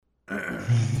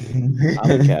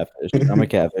I'm a catfish. I'm a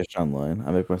catfish online.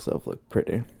 I make myself look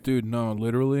pretty. Dude, no,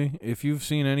 literally. If you've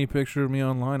seen any picture of me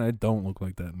online, I don't look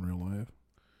like that in real life.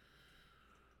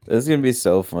 It's gonna be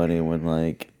so funny when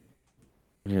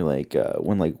you're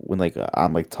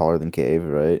I'm like taller than Cave,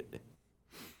 right?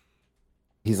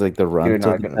 He's like the You're runt of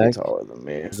not the gonna be pack. taller than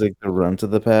me. He's like the runt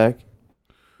of the pack.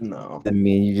 No. And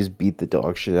me and you just beat the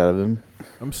dog shit out of him.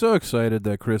 I'm so excited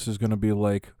that Chris is gonna be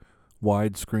like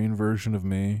widescreen version of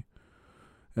me,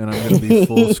 and I'm gonna be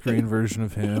full screen version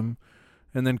of him,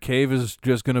 and then Cave is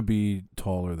just gonna be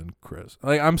taller than Chris.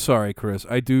 Like, I'm sorry, Chris.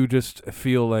 I do just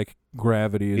feel like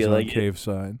gravity is Feel on like it. Cave's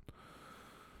side.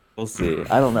 We'll see.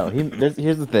 I don't know.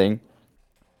 Here's the thing.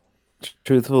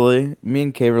 Truthfully, me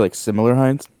and Cave are like similar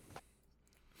heights.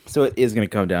 So it is gonna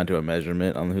come down to a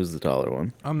measurement on who's the taller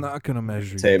one. I'm not gonna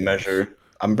measure Tape you. measure.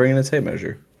 I'm bringing a tape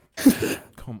measure.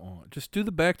 Come on, just do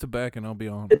the back to back, and I'll be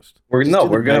honest. We're Just do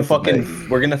the gonna back-to-back.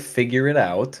 we're gonna figure it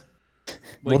out. Like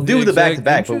We'll do the back to exact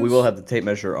back, but we inches? will have the tape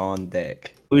measure on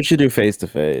deck. We should do face to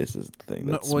face. Is the thing.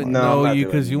 No, That's wait, smart. no. I'm not you-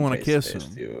 'cause doing you wanna face-to-face kiss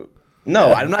him. to you.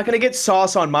 No, I'm not gonna get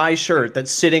sauce on my shirt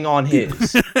that's sitting on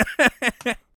his.